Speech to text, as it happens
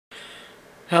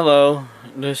Hello,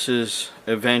 this is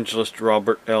Evangelist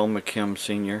Robert L. McKim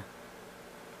Sr.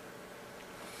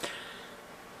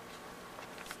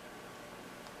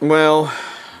 Well,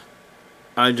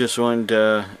 I just wanted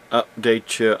to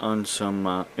update you on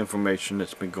some information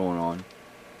that's been going on.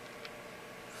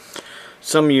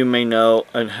 Some of you may know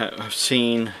and have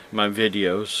seen my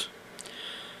videos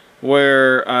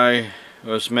where I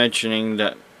was mentioning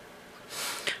that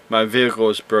my vehicle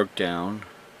was broke down.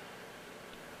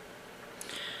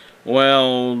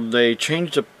 Well, they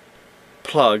changed the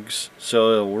plugs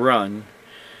so it'll run,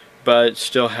 but it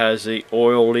still has the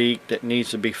oil leak that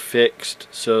needs to be fixed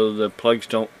so the plugs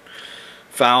don't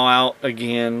foul out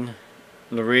again.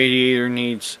 The radiator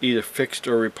needs either fixed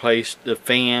or replaced. The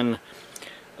fan,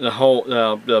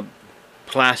 the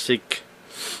plastic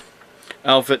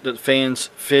outfit that the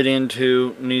fans fit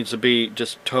into needs to be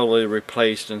just totally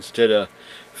replaced instead of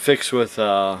fixed with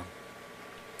a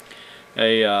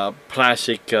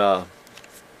plastic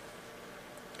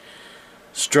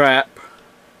strap.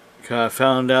 I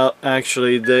found out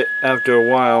actually that after a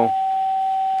while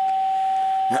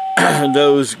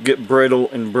those get brittle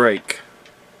and break.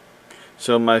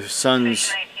 So my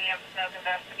son's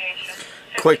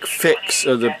quick fix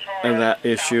of that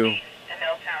issue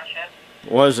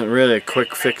wasn't really a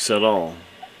quick fix at all.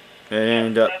 It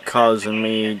ended up causing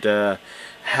me to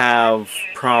have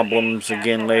problems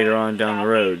again later on down the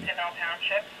road.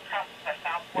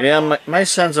 Yeah, my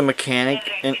son's a mechanic,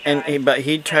 but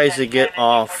he tries to get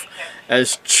off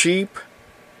as cheap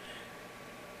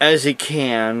as he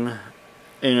can,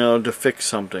 you know, to fix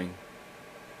something.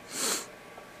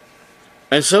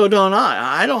 And so don't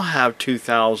I. I don't have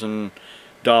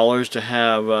 $2,000 to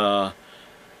have a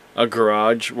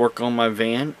garage work on my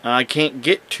van. I can't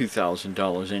get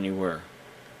 $2,000 anywhere.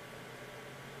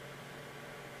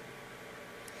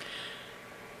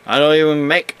 I don't even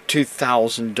make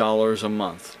 $2,000 a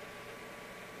month.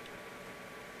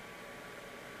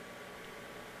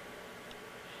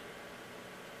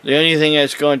 The only thing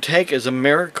that's going to take is a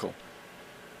miracle.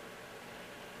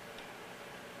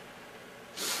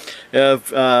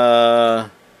 If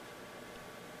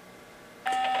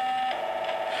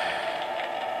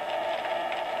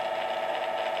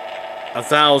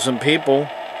 1,000 people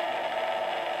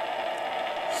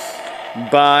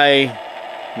buy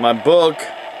my book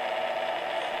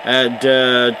at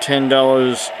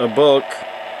 $10 a book,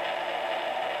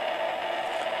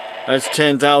 that's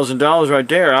 $10,000 right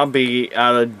there. I'll be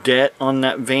out of debt on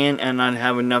that van, and I'd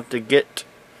have enough to get,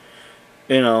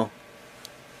 you know,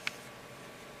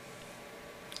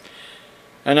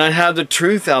 and I'd have the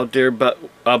truth out there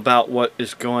about what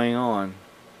is going on,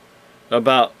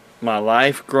 about my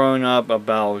life growing up,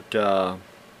 about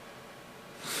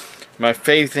my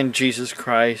faith in Jesus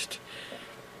Christ,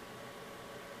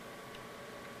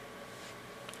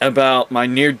 about my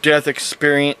near-death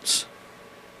experience.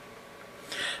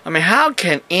 I mean, how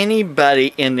can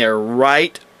anybody in their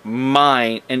right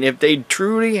mind, and if they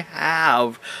truly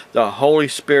have the Holy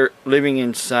Spirit living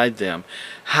inside them,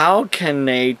 how can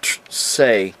they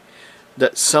say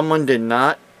that someone did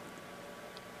not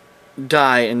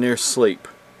die in their sleep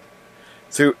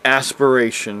through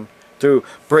aspiration, through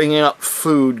bringing up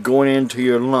food going into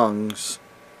your lungs?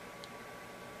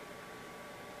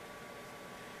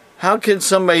 How can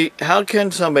somebody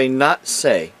not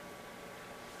say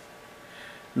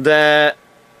that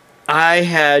I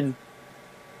had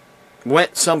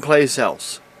went someplace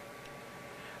else,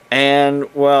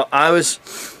 and well, I was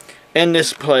in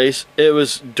this place, it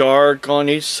was dark on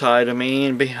each side of me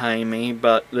and behind me,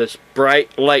 but this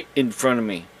bright light in front of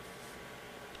me,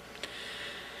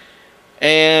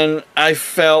 and I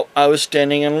felt I was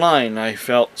standing in line. I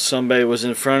felt somebody was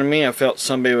in front of me. I felt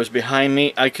somebody was behind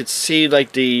me. I could see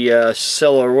like the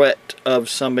silhouette of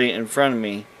somebody in front of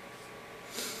me.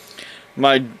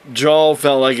 My jaw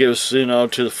felt like it was, you know,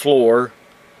 to the floor,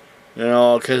 you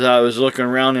know, because I was looking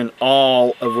around in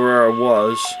awe of where I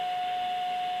was.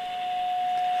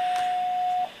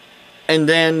 And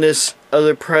then this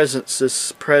other presence,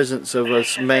 this presence of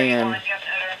this man,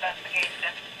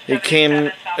 he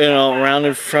came, you know, around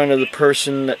in front of the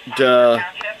person that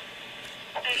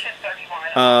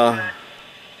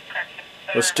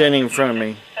was standing in front of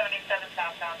me.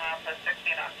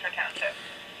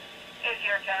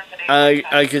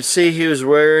 I could see he was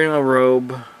wearing a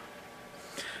robe.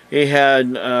 He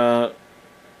had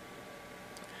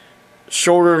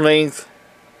shoulder length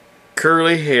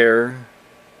curly hair.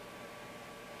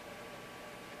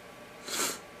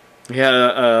 He had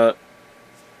a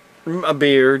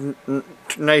beard,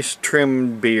 nice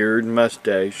trimmed beard,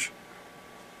 mustache.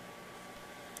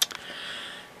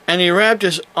 And he wrapped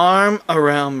his arm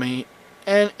around me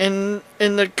and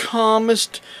in the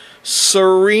calmest,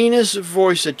 serenest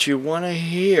voice that you want to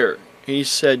hear, he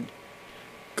said,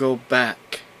 go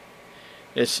back.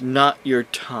 It's not your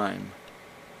time.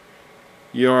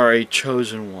 You are a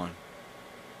chosen one.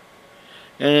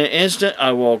 In an instant,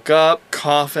 I woke up,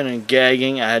 coughing and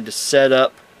gagging. I had to set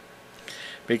up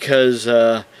because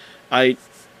my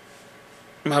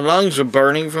lungs were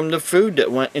burning from the food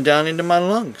that went down into my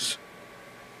lungs.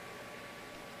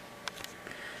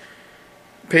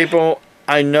 People,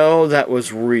 I know that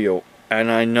was real,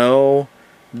 and I know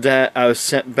that I was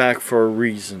sent back for a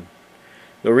reason.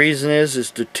 The reason is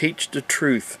to teach the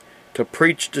truth, to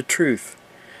preach the truth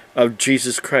of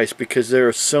Jesus Christ, because there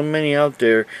are so many out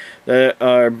there that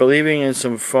are believing in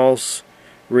some false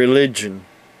religion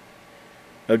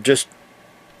of just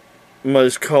what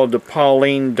is called the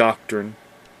Pauline doctrine.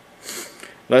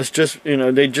 Let's just,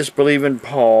 they just believe in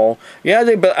Paul. Yeah,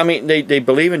 they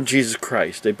believe in Jesus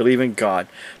Christ. They believe in God.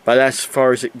 But that's as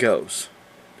far as it goes.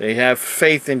 They have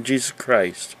faith in Jesus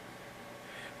Christ.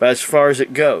 But as far as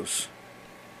it goes.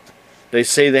 They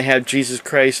say they have Jesus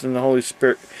Christ and the Holy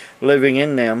Spirit living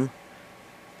in them.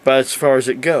 But as far as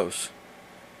it goes.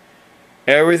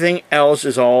 Everything else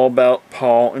is all about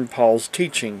Paul and Paul's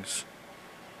teachings.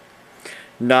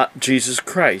 Not Jesus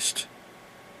Christ.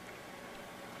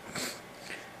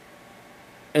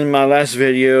 In my last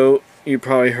video, you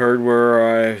probably heard where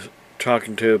I was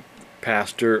talking to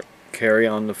Pastor Kerry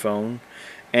on the phone,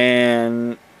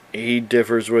 and he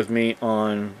differs with me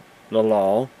on the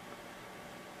law.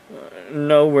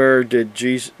 Nowhere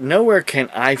can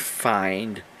I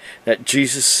find that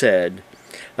Jesus said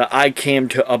that I came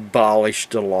to abolish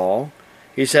the law.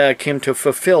 He said I came to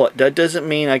fulfill it. That doesn't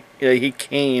mean he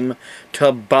came to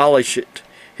abolish it.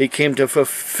 He came to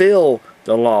fulfill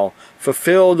the law.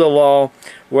 Fulfill the law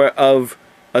whereof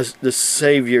the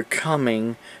Savior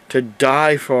coming to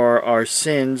die for our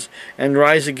sins and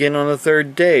rise again on the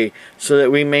third day, so that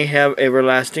we may have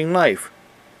everlasting life.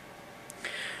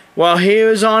 While he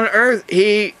was on earth,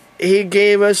 he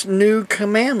gave us new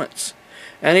commandments.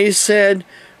 And he said,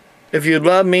 if you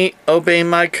love me, obey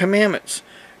my commandments.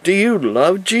 Do you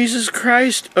love Jesus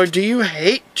Christ, or do you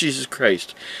hate Jesus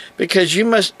Christ? Because you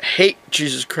must hate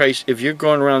Jesus Christ if you're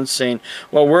going around saying,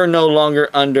 well, we're no longer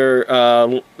under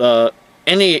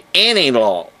any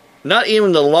law. Not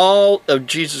even the law of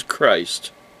Jesus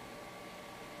Christ.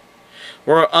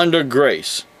 We're under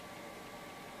grace.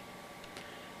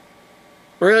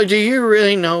 Really, do you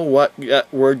really know what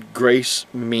that word grace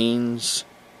means?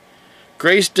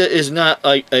 Grace is not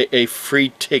like a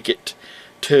free ticket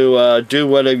to do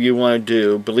whatever you want to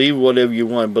do, believe whatever you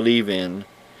want to believe in,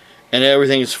 and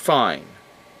everything's fine.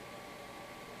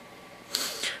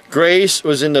 Grace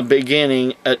was in the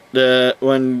beginning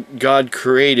when God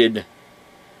created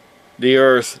the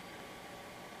earth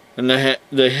and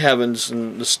the heavens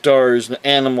and the stars and the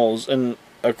animals and,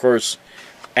 of course,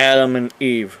 Adam and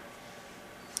Eve.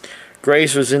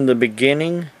 Grace was in the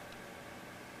beginning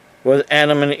with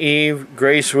Adam and Eve.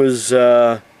 Grace was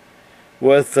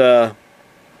with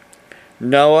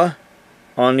Noah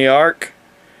on the ark.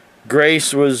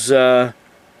 Grace was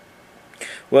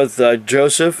with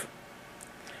Joseph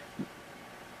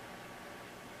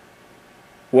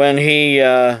when he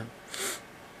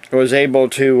was able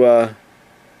to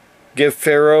give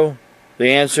Pharaoh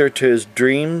the answer to his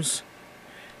dreams.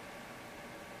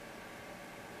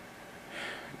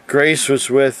 Grace was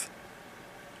with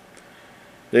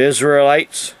the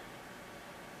Israelites,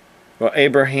 well,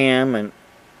 Abraham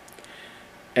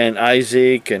and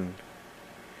Isaac and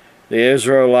the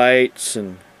Israelites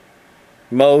and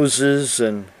Moses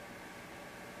and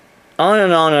on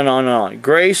and on and on and on.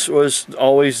 Grace was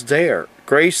always there.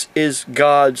 Grace is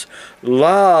God's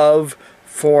love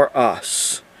for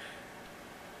us.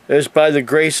 It is by the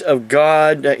grace of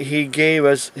God that He gave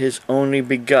us His only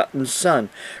begotten Son.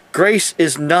 Grace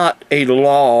is not a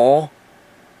law.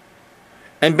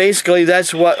 And basically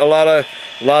that's what a lot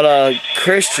of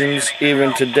Christians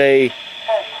even today,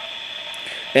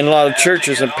 in a lot of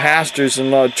churches and pastors in a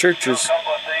lot of churches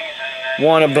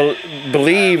want to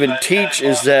believe and teach,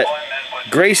 is that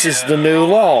grace is the new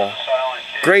law.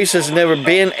 Grace has never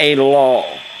been a law.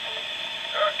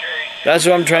 That's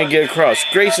what I'm trying to get across.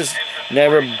 Grace has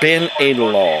never been a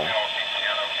law.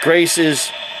 Grace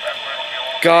is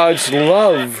God's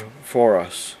love for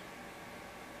us.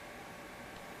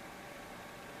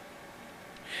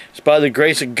 It's by the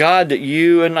grace of God that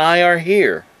you and I are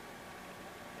here.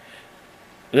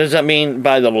 Does that mean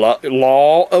by the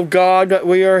law of God that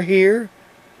we are here?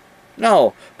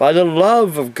 No, by the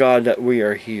love of God that we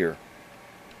are here.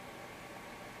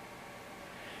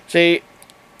 See,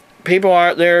 people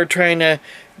out there trying to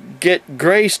get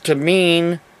grace to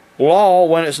mean law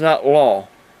when it's not law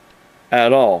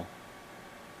at all.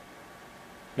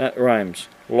 That rhymes.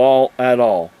 Law at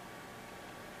all.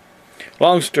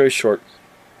 Long story short,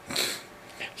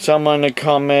 someone had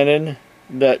commented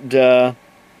that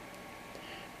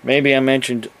maybe I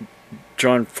mentioned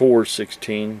John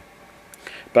 4:16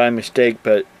 by mistake,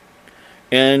 but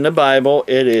in the Bible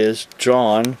it is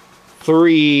John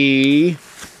 3.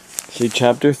 See,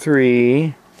 chapter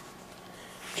 3,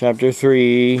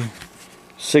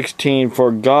 16.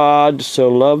 For God so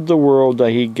loved the world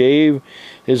that he gave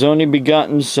his only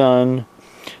begotten Son,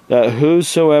 that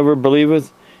whosoever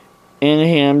believeth in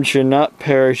him should not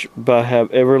perish, but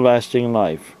have everlasting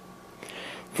life.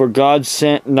 For God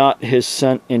sent not his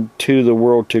Son into the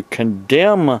world to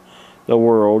condemn the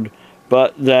world,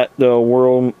 but that the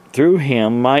world through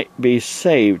him might be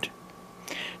saved.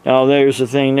 Now there's the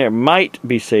thing there. Might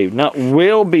be saved. Not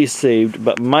will be saved,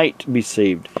 but might be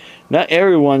saved. Not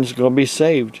everyone's going to be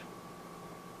saved.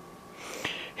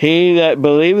 He that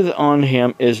believeth on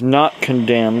him is not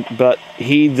condemned, but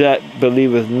he that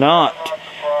believeth not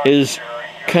is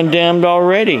condemned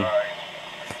already.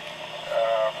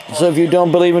 So if you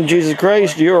don't believe in Jesus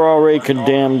Christ, you're already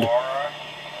condemned.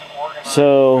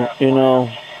 So, you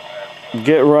know,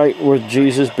 get right with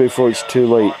Jesus before it's too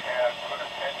late.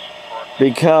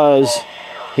 Because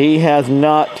he hath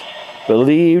not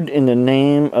believed in the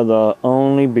name of the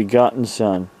only begotten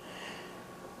Son.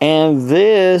 And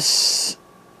this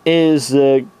is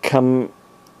the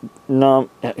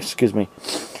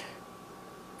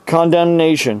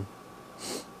condemnation.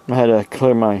 I had to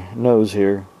clear my nose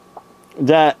here.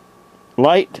 That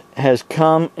light has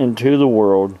come into the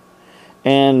world,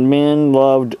 and men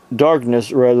loved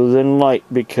darkness rather than light,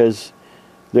 because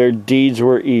their deeds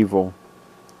were evil.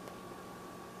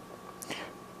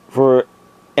 For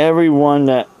everyone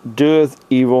that doeth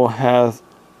evil hath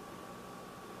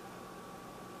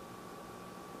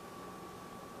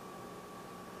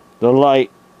the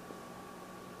light,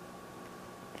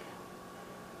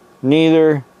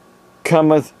 neither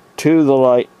cometh to the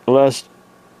light, lest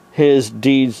his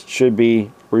deeds should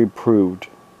be reproved.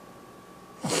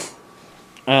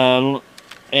 In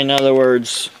other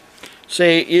words,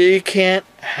 say you can't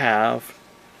have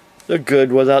the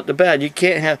good without the bad. You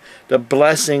can't have the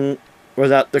blessing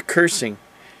without the cursing.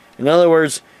 In other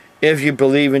words, if you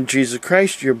believe in Jesus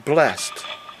Christ, you're blessed,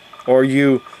 or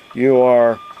you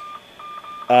are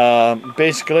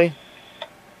basically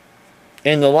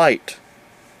in the light.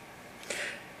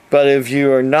 But if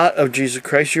you are not of Jesus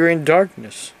Christ, you're in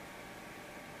darkness.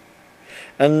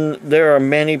 And there are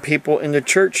many people in the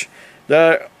church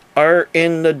that are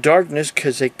in the darkness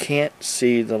because they can't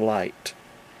see the light.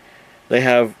 They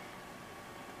have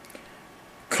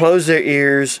closed their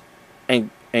ears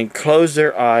and closed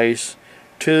their eyes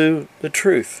to the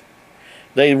truth.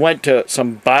 They went to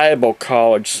some Bible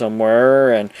college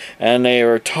somewhere, and they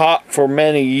were taught for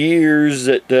many years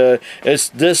that it's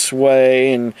this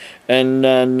way, and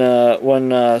then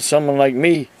when someone like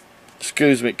me,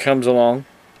 comes along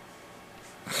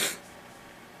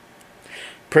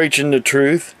preaching the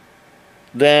truth,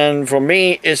 then for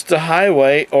me it's the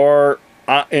highway, or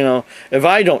if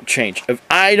I don't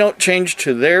change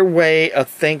to their way of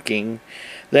thinking,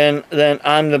 then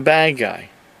I'm the bad guy.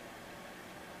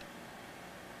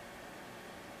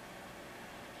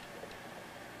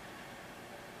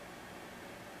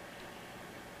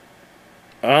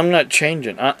 I'm not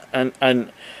changing. I'm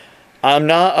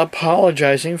not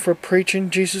apologizing for preaching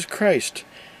Jesus Christ.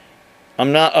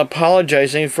 I'm not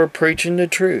apologizing for preaching the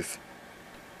truth.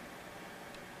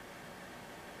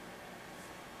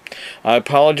 I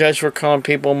apologize for calling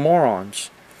people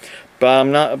morons. But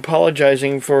I'm not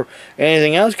apologizing for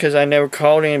anything else, because I never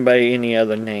called anybody any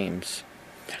other names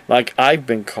like I've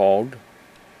been called.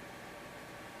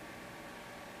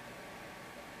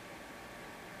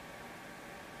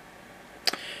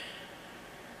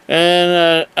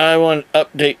 And I want to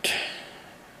update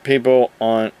people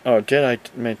on... Oh, did I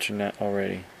mention that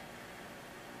already?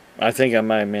 I think I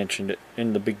might have mentioned it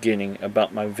in the beginning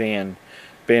about my van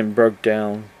being broke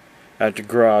down at the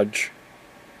garage.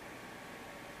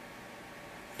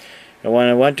 And when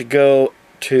I went to go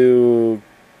to...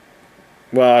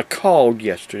 Well, I called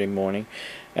yesterday morning,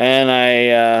 and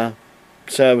I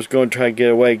said I was going to try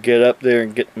to get up there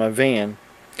and get my van.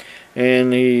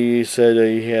 And he said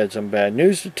he had some bad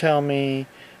news to tell me,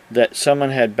 that someone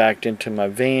had backed into my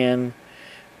van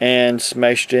and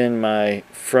smashed in my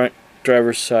front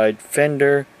driver's side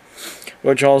fender,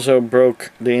 which also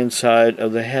broke the inside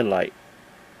of the headlight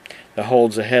that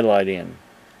holds the headlight in.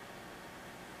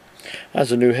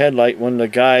 That's a new headlight when the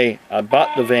guy I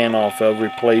bought the van off of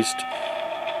replaced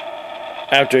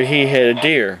after he hit a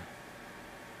deer.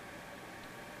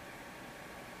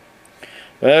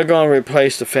 They're going to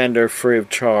replace the fender free of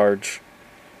charge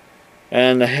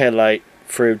and the headlight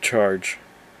free of charge.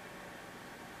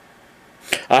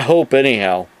 I hope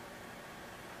anyhow.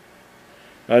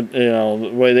 You know, the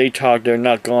way they talk, they're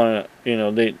not going to, you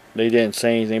know, they didn't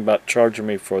say anything about charging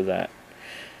me for that.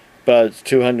 But it's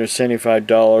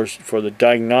 $275 for the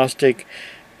diagnostic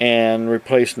and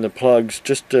replacing the plugs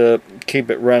just to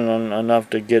keep it running enough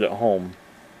to get it home.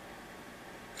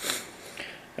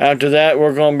 After that,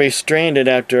 we're going to be stranded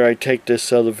after I take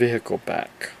this other vehicle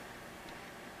back.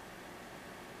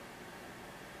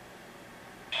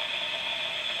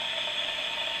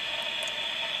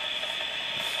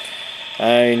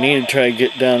 I need to try to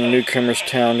get down to Newcomer's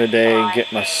Town today and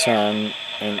get my son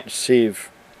and see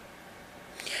if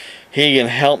he can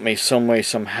help me some way,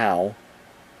 somehow.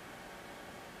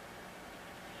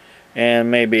 And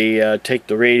maybe take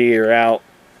the radiator out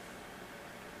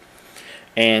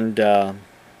and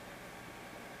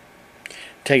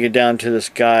take it down to this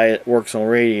guy that works on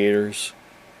radiators.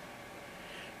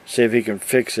 See if he can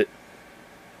fix it.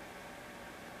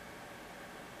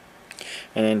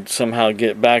 And then somehow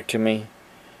get it back to me.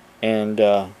 And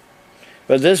but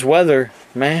this weather,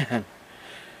 man,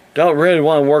 don't really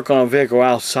want to work on a vehicle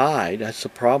outside. That's the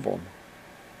problem.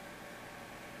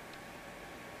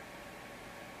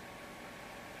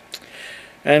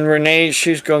 And Rene,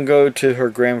 she's going to go to her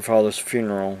grandfather's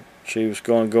funeral. She was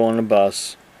going to go on the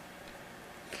bus.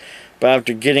 But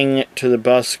after getting it to the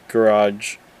bus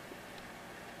garage,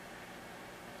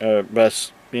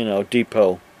 bus, you know,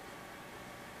 depot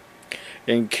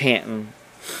in Canton,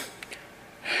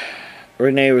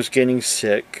 Rene was getting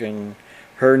sick and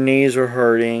her knees were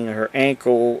hurting. Her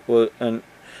ankle was, on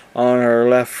her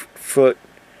left foot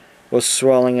was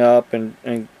swelling up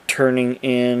and turning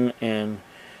in,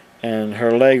 and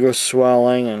her leg was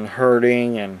swelling and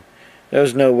hurting, and there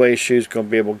was no way she was going to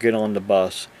be able to get on the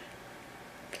bus.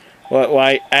 Well,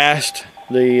 I asked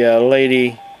the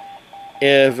lady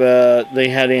if they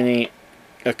had any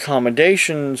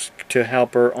accommodations to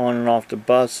help her on and off the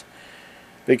bus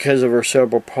because of her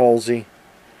cerebral palsy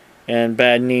and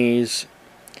bad knees,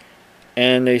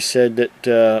 and they said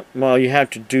that well, you have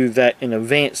to do that in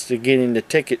advance to get in the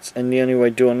tickets, and the only way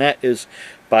doing that is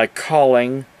by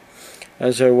calling. I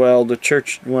said, well, the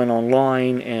church went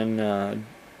online and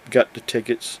got the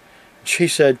tickets. She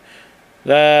said,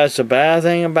 that's a bad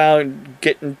thing about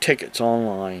getting tickets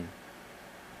online.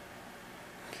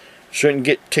 Shouldn't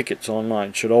get tickets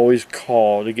online. Should always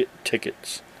call to get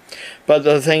tickets. But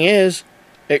the thing is,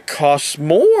 it costs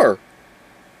more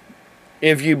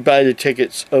if you buy the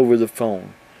tickets over the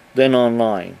phone than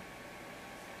online.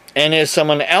 And if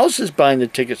someone else is buying the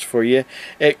tickets for you,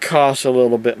 it costs a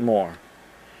little bit more.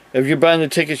 If you're buying the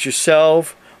tickets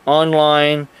yourself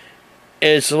online,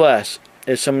 it's less.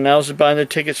 If someone else is buying the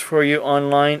tickets for you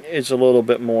online, it's a little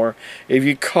bit more. If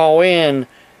you call in,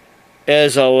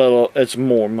 it's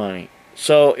more money.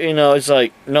 So, you know, it's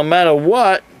like, no matter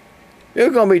what,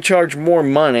 you're going to be charged more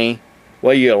money,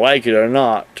 whether you like it or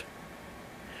not,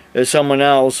 if someone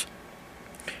else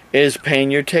is paying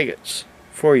your tickets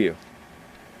for you.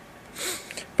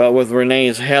 But with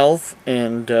Renee's health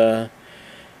and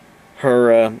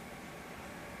her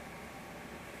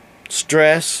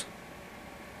stress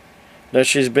that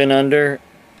she's been under,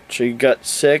 she got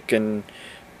sick and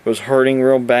was hurting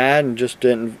real bad and just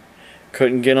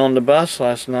couldn't get on the bus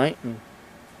last night. And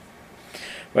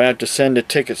we have to send the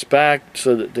tickets back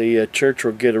so that the church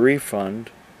will get a refund.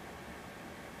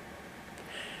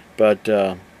 But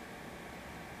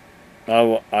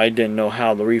I didn't know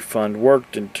how the refund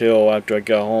worked until after I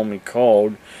got home and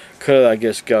called. Could I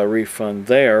guess got a refund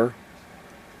there,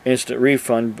 instant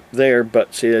refund there,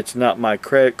 but see, it's not my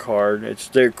credit card, it's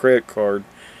their credit card.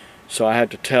 So I have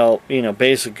to tell, you know,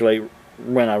 basically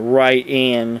when I write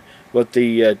in what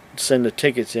the send the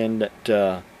tickets in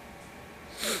that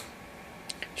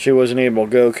she wasn't able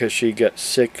to go because she got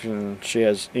sick and she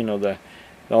has, you know,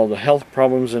 all the health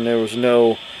problems, and there was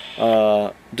no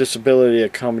disability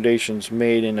accommodations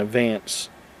made in advance.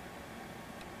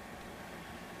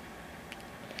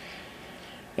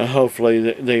 And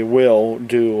hopefully they will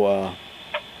do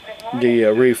the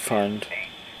refund,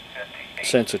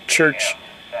 since the church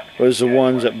was the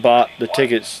ones that bought the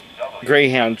tickets.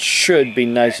 Greyhound should be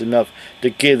nice enough to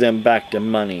give them back the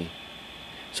money.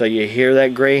 So you hear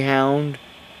that, Greyhound?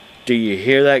 Do you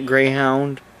hear that,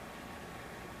 Greyhound?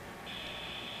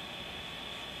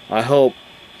 I hope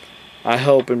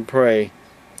and pray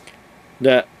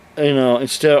that, you know,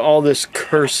 instead of all this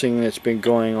cursing that's been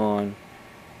going on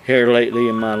here lately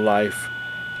in my life,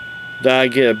 that I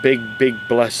get a big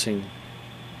blessing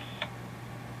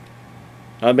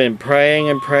I've been praying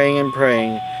and praying and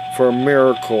praying for a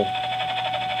miracle.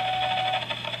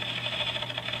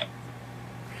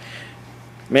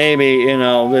 Maybe, you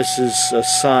know, this is a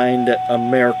sign that a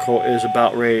miracle is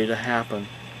about ready to happen.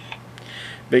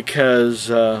 Because,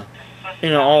 you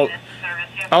know,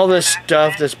 all this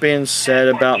stuff that's being said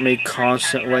about me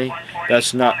constantly,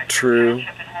 that's not true.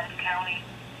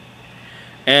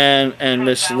 And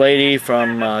this lady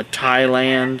from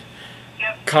Thailand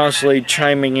constantly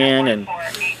chiming in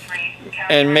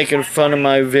and making fun of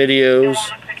my videos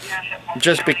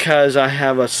just because I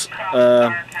have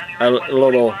a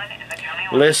little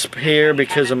lisp here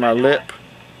because of my lip.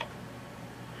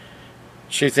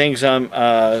 She thinks I'm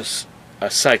a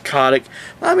psychotic.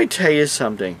 Let me tell you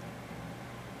something.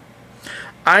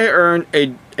 I earned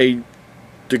a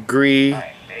degree,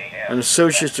 an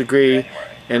associate's degree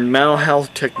in mental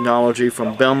health technology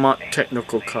from Belmont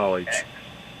Technical College.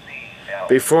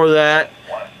 Before that,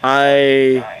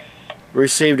 I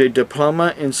received a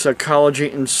diploma in psychology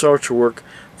and social work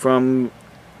from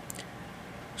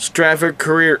Stratford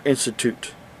Career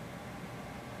Institute.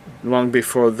 Long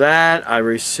before that, I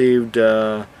received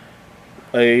a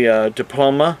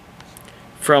diploma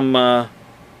from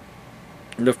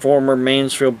the former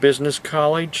Mansfield Business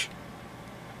College,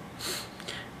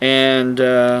 and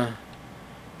a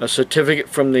certificate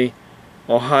from the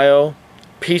Ohio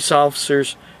Peace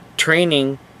Officers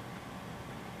Training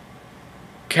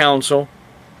Council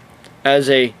as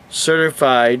a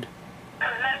certified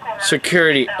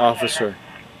security officer.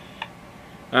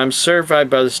 I'm certified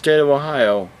by the state of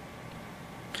Ohio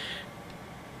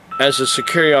as a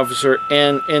security officer,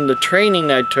 and in the training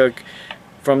I took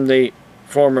from the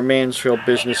former Mansfield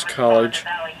Business College,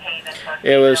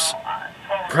 it was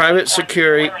private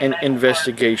security and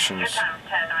investigations.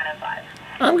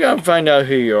 I'm going to find out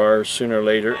who you are sooner or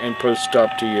later and put a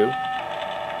stop to you.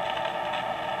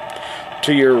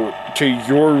 To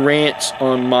your rants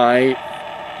on my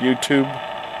YouTube.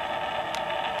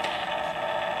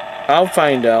 I'll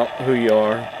find out who you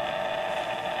are.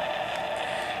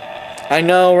 I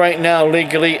know right now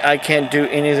legally I can't do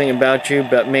anything about you,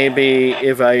 but maybe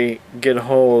if I get a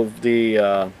hold of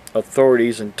the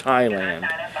authorities in Thailand,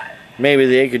 maybe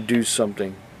they could do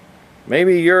something.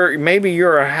 Maybe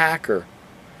you're a hacker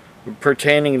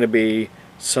pretending to be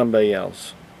somebody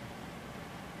else.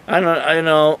 I don't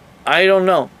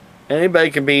know. Anybody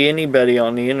can be anybody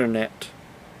on the internet.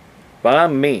 But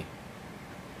I'm me.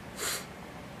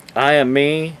 I am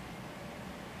me,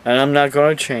 and I'm not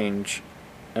going to change,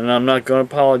 and I'm not going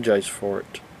to apologize for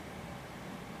it.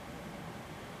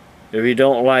 If you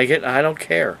don't like it, I don't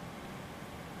care.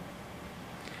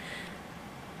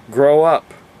 Grow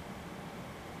up.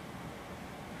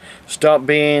 Stop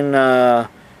being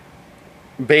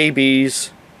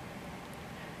babies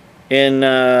in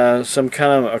some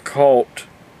kind of a cult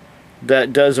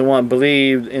that doesn't want to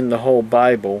believe in the whole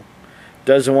Bible,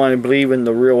 doesn't want to believe in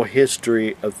the real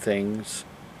history of things,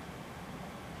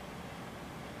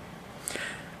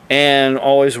 and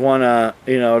always want to,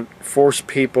 you know, force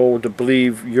people to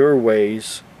believe your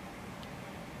ways.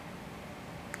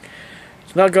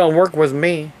 It's not going to work with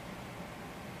me.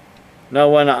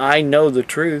 Not when I know the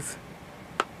truth.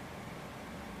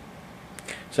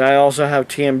 So I also have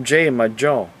TMJ in my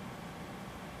jaw.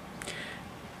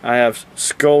 I have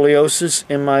scoliosis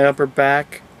in my upper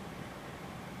back.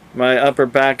 My upper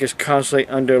back is constantly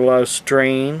under a lot of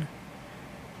strain.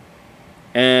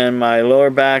 And my lower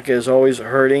back is always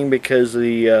hurting because of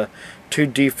the two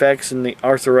defects in the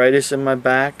arthritis in my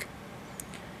back.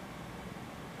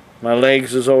 My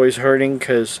legs is always hurting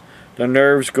because the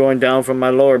nerves going down from my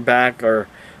lower back are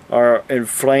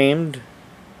inflamed.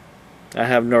 I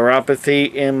have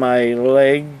neuropathy in my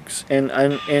legs and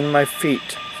in my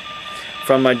feet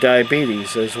from my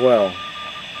diabetes as well.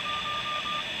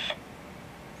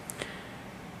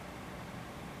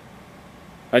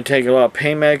 I take a lot of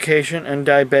pain medication and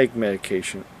diabetic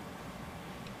medication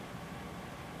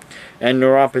and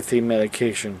neuropathy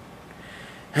medication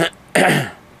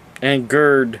and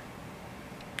GERD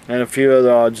and a few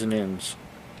other odds and ends.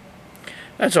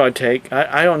 That's all I take.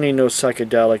 I don't need no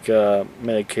psychedelic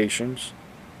medications.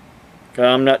 'Cause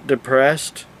I'm not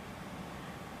depressed.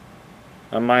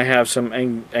 I might have some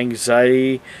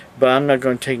anxiety, but I'm not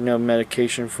going to take no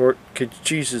medication for it, because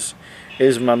Jesus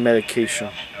is my medication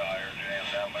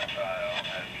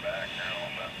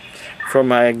for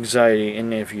my anxiety.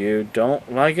 And if you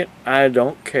don't like it, I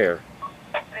don't care.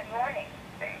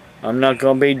 I'm not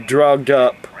going to be drugged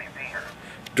up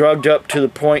to the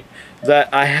point that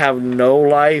I have no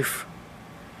life,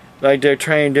 like they're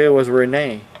trying to do with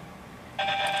Rene.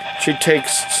 She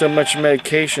takes so much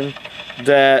medication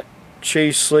that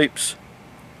she sleeps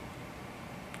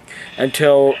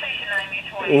until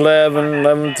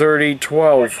 11:30,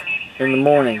 12 in the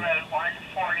morning.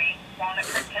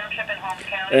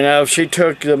 And now if she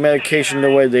took the medication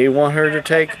the way they want her to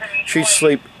take, she'd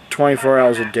sleep 24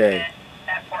 hours a day.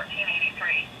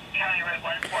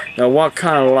 Now what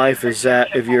kind of life is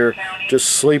that if you're just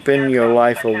sleeping your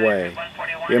life away?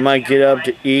 You might get up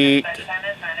to eat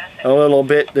a little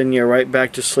bit, then you're right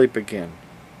back to sleep again.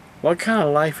 What kind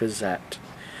of life is that?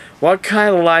 What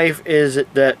kind of life is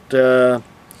it that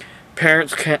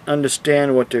parents can't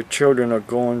understand what their children are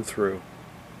going through?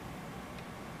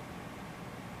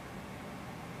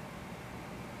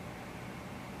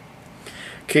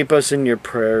 Keep us in your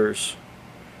prayers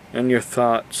and your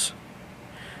thoughts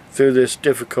through this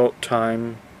difficult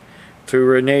time, through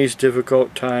Renee's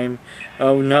difficult time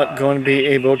of not going to be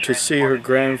able to see her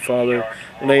grandfather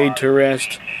laid to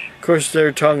rest. Of course,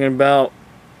 they're talking about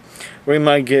we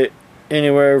might get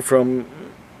anywhere from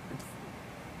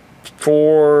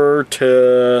 4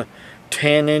 to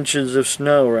 10 inches of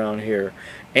snow around here,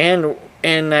 and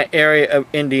in that area of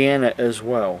Indiana as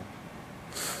well.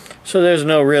 So there's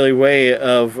no really way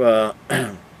of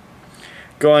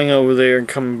going over there and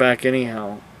coming back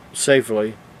anyhow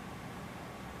safely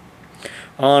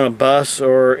on a bus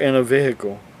or in a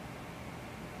vehicle.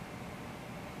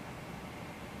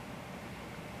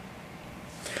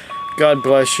 God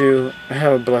bless you.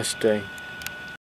 Have a blessed day.